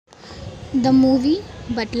The movie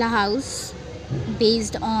Butler House,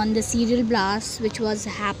 based on the serial blast which was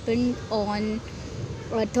happened on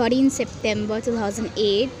 13 September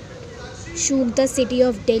 2008, shook the city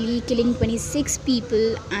of Delhi, killing 26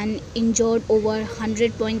 people and injured over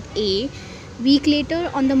 100.8. Week later,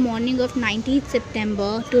 on the morning of 19th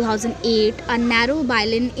September 2008, a narrow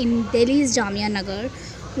bylane in Delhi's Jamia Nagar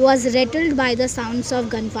was rattled by the sounds of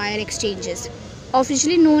gunfire exchanges.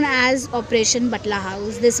 Officially known as Operation Butler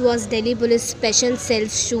House, this was Delhi Police Special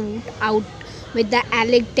Cell's shoot out with the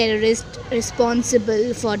alleged terrorist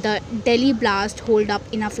responsible for the Delhi blast holed up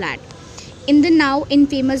in a flat. In the now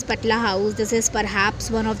infamous Butler House, this is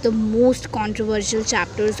perhaps one of the most controversial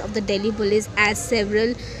chapters of the Delhi police as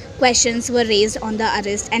several questions were raised on the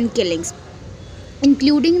arrest and killings,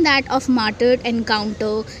 including that of martyred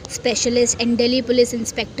encounter specialist and Delhi Police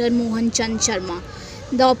Inspector Mohan Chand Sharma.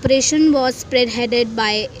 The operation was spearheaded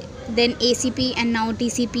by then ACP and now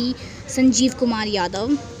TCP Sanjeev Kumar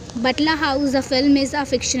Yadav. Butler House, the film, is a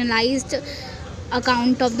fictionalized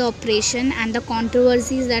account of the operation and the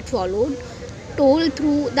controversies that followed, told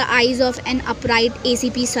through the eyes of an upright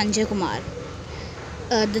ACP Sanjay Kumar,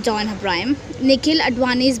 the John Abraham. Nikhil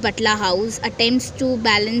Advani's Butler House attempts to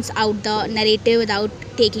balance out the narrative without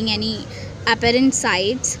taking any apparent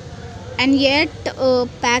sides, and yet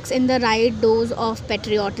packs in the right dose of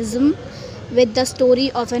patriotism with the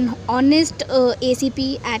story of an honest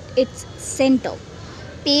ACP at its center.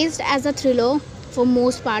 Paced as a thriller, for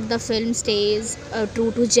most part the film stays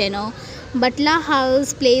true to genre. Butler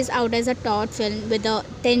House plays out as a taut film with a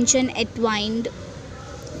tension entwined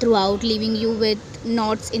throughout, leaving you with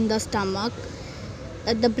knots in the stomach.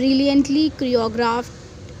 The brilliantly choreographed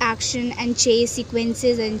action and chase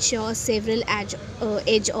sequences ensure several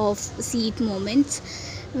edge of seat moments.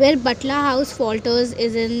 Where Butler House falters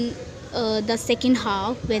is in the second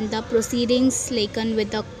half when the proceedings slacken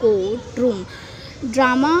with the courtroom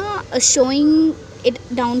drama, showing it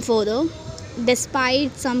down further,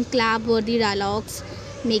 despite some clap-worthy dialogues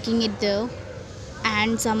making it there,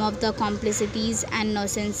 and some of the complicities and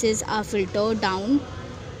nonsenses are filtered down.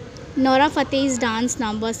 Nora Fateh's dance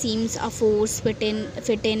number seems a force fit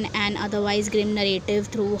in an otherwise grim narrative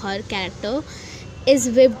through her character is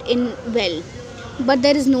whipped in well. But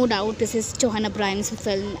there is no doubt this is Johan Abraham's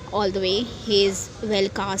film all the way. He is well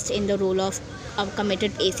cast in the role of a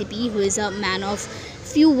committed ACP who is a man of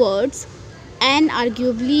few words and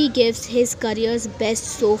arguably gives his career's best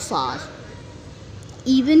so far.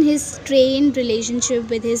 Even his strained relationship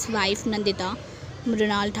with his wife Nandita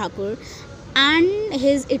Mrinal Thakur and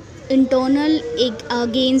his internal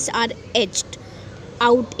against are etched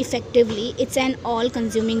out effectively. It's an all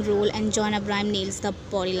consuming role, and John Abraham nails the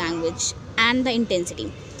body language and the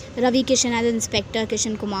intensity. Ravi Kishan as Inspector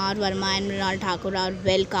Kishan Kumar Verma and Mrinal Thakur are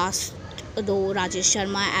well cast, though Rajesh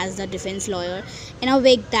Sharma as the defense lawyer in a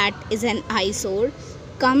wig that is an eyesore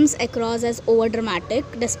comes across as overdramatic.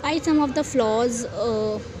 Despite some of the flaws,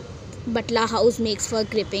 Butler House makes for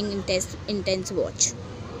gripping, intense watch.